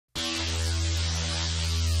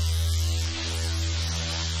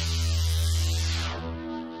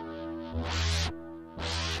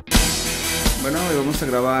Bueno, hoy vamos a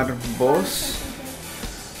grabar voz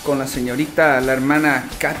con la señorita, la hermana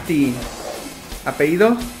Katy.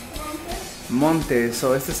 ¿Apellido? Montes.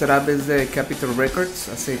 Este será desde Capitol Records.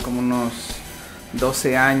 Hace como unos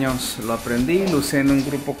 12 años lo aprendí. Lo usé en un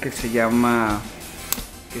grupo que se llama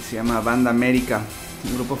Banda América,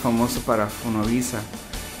 un grupo famoso para Fonovisa.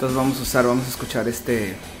 Entonces vamos a escuchar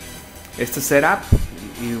este setup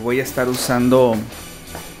y voy a estar usando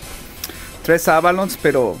 3 Avalons,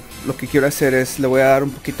 pero lo que quiero hacer es, le voy a dar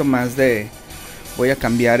un poquito más voy a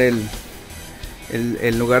cambiar en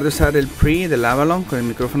lugar de usar el pre del Avalon con el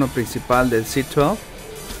micrófono principal del C12,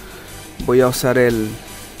 voy a usar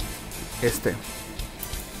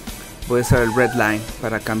voy a usar el Red Line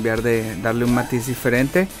para cambiar darle un matiz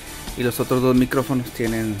diferente, y los otros 2 micrófonos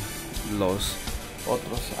tienen los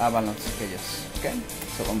otros Avalons aquellos. Ok,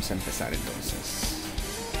 so vamos a empezar entonces.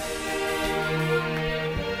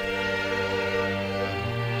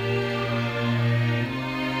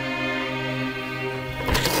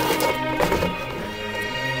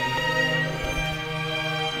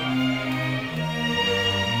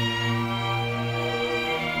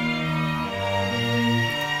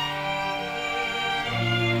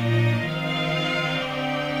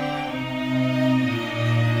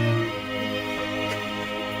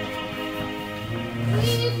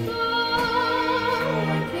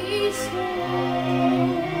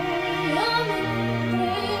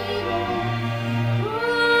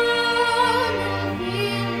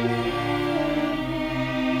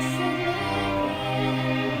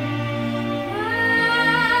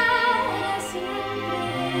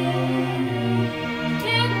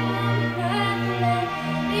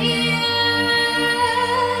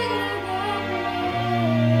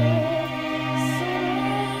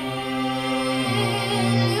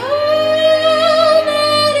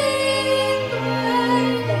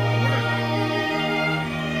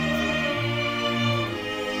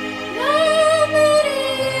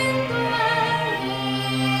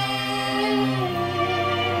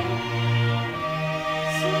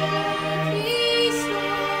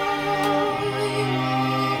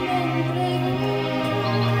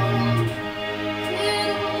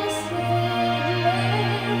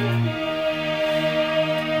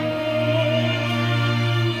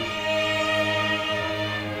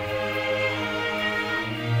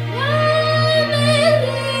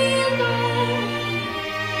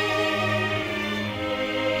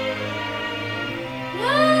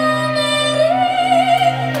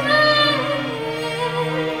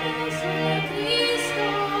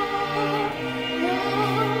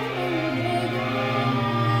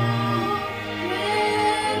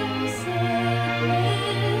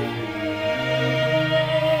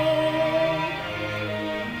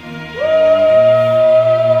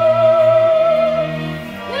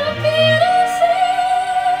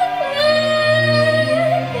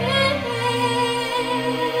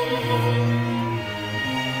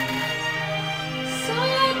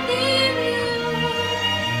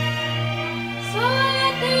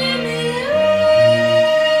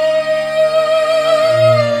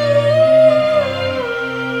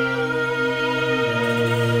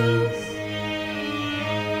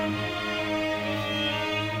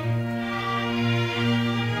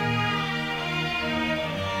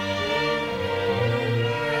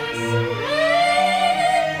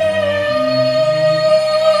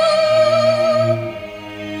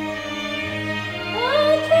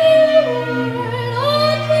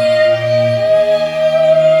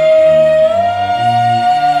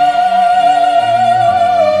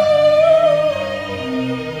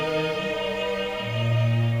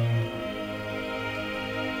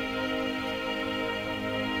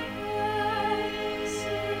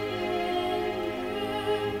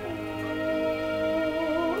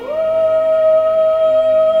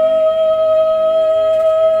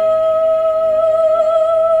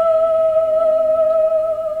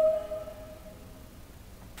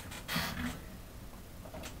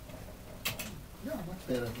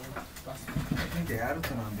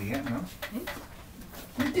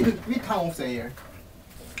 We count here.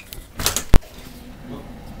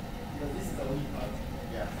 This is the only part.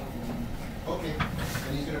 Yeah. Okay.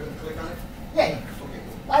 And he's going to click on it? Yeah. Yeah. Okay,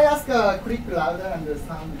 cool. I ask click louder and the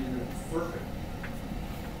sound will. Perfect.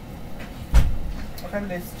 Okay,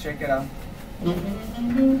 let's check it out.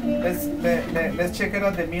 Let's check it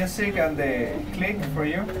out, the music and the click for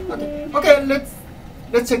you. Okay,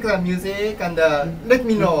 let's check the music and let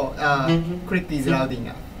me know click is loud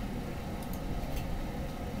enough.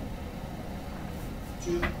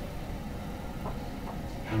 2.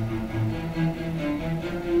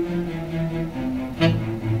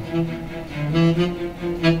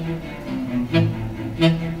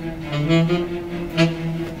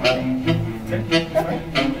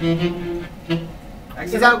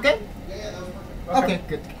 Yeah, that was perfect. Okay,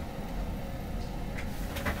 good.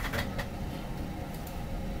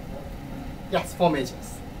 Yes, 4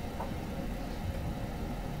 measures.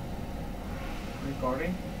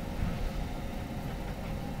 Recording.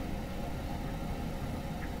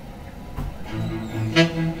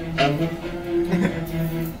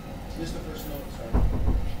 Just the first note, sorry.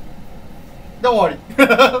 Don't worry.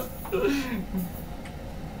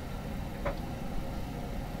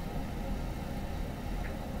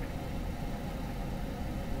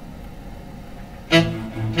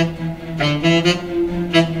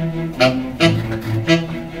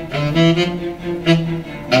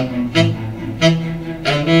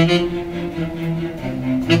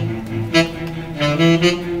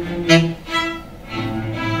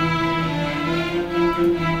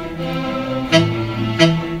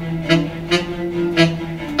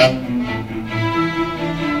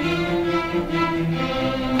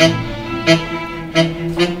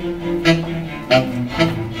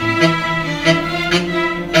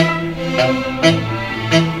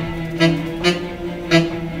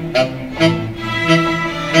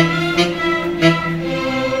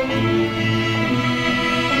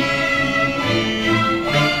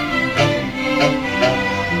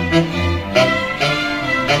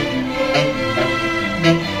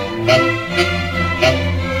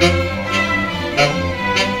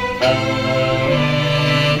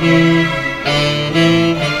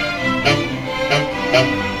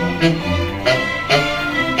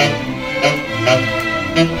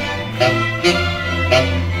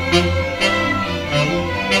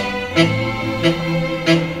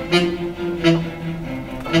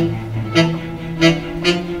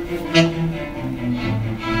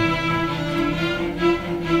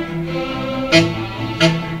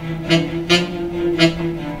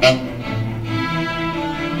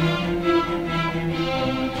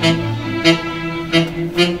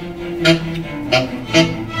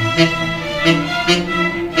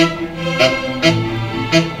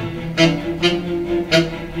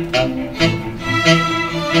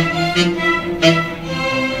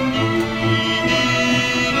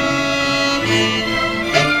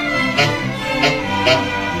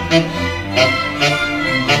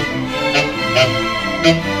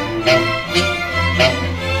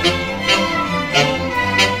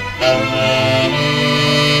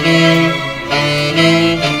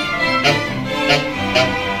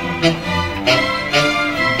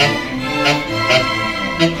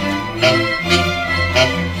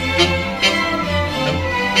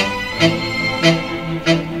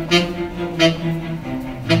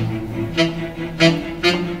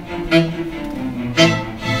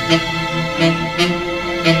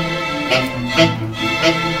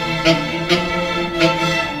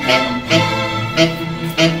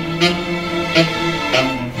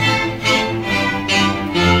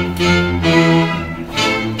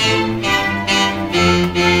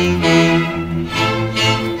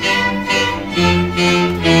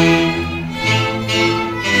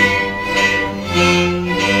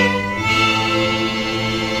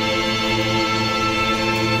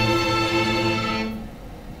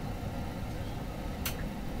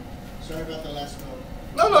 Sorry about the last note.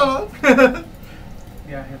 No.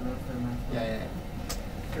 Yeah, hello. Yeah.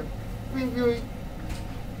 We Do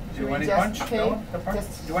you want to just punch? take- No, the part?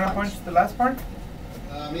 just Do you want to punch. punch the last part?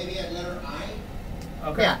 Maybe at letter I.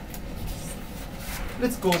 Okay. Yeah.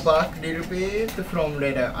 Let's go back a little bit from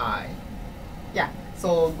letter I. Yeah.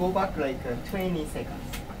 So go back like 20 seconds.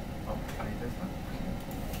 Okay, this one.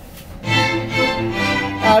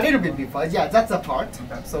 A little bit before. Yeah, that's the part.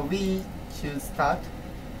 Okay. So we should start.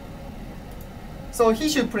 So he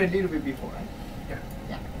should play a little bit before, right? Yeah.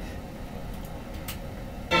 Yeah.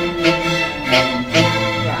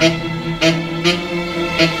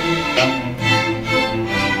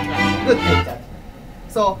 Good, that.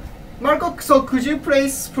 So, Marco, so could you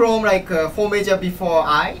place from like 4 measure before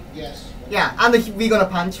I? Yes. Yeah, and we're gonna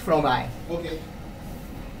punch from I. Okay.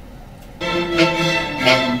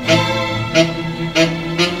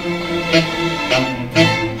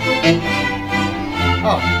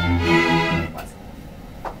 Oh.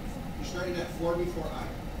 You're starting at 4 before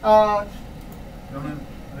I. Uh, You want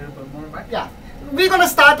a little bit more back? yeah. We're gonna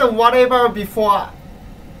start whatever before I.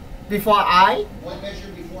 One measure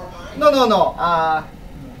before I. No.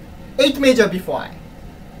 8 measure before I.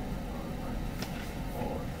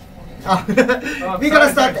 Oh. We're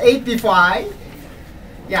gonna start 8 before I.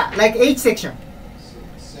 Yeah, like 8 section.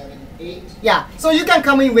 6, 7, 8. Yeah, so you can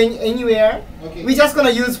come in when anywhere. Okay. We're just gonna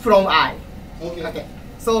use from I. Okay. Okay.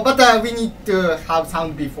 So, but we need to have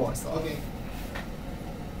sound before. So. Okay.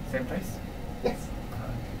 Same place? Yes.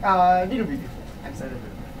 A little bit before. I'm Say sorry. a little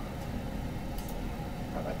bit.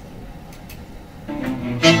 How about you?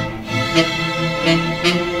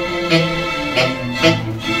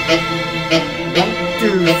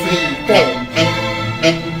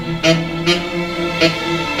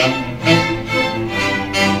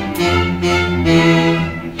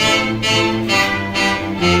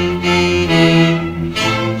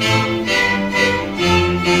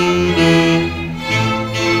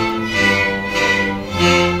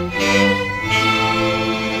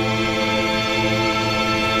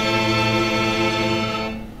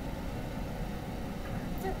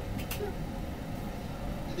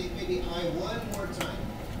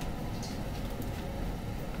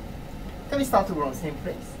 we start to from same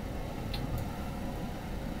place?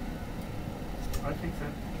 I think so.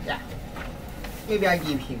 Yeah. Maybe I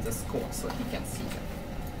give him the score so he can see them.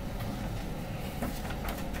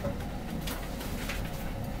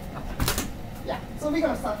 Yeah, so we're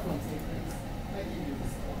gonna start from same place. I give you the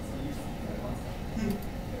score so you see that one.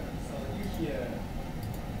 Yeah, so you hear.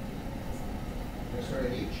 Yes, sir,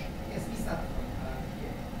 at each. Yes, we start from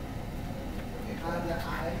here. Okay. The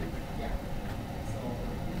I. Yeah. So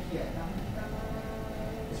you hear.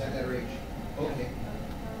 Is that that range? Okay.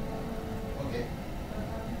 Okay.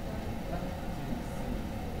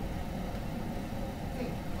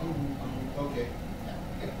 Okay.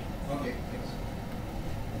 Okay. Thanks.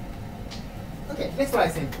 Okay, let's try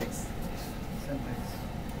same place. Same place.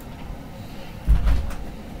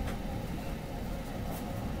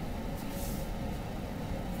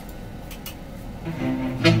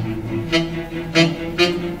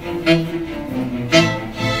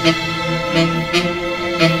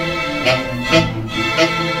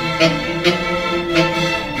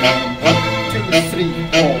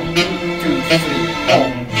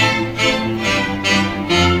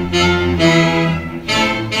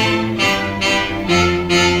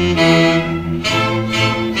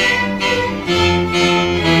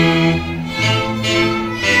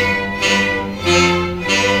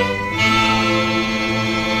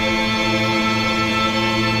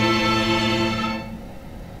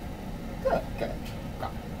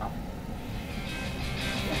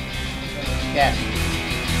 Yeah.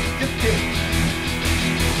 Good thing.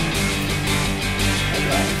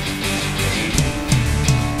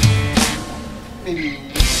 Maybe.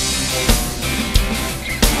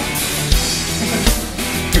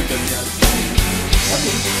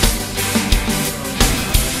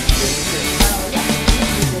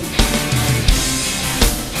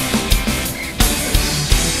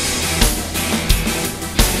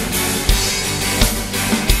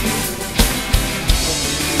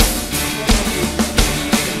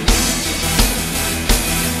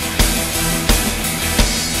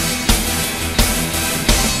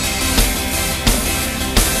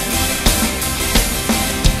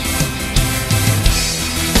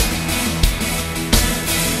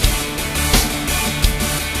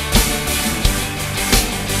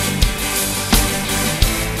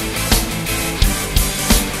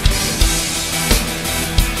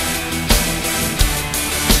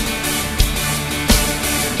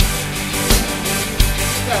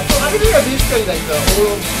 Galileo is basically like the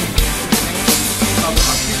oral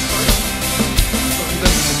active part. So he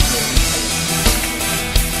doesn't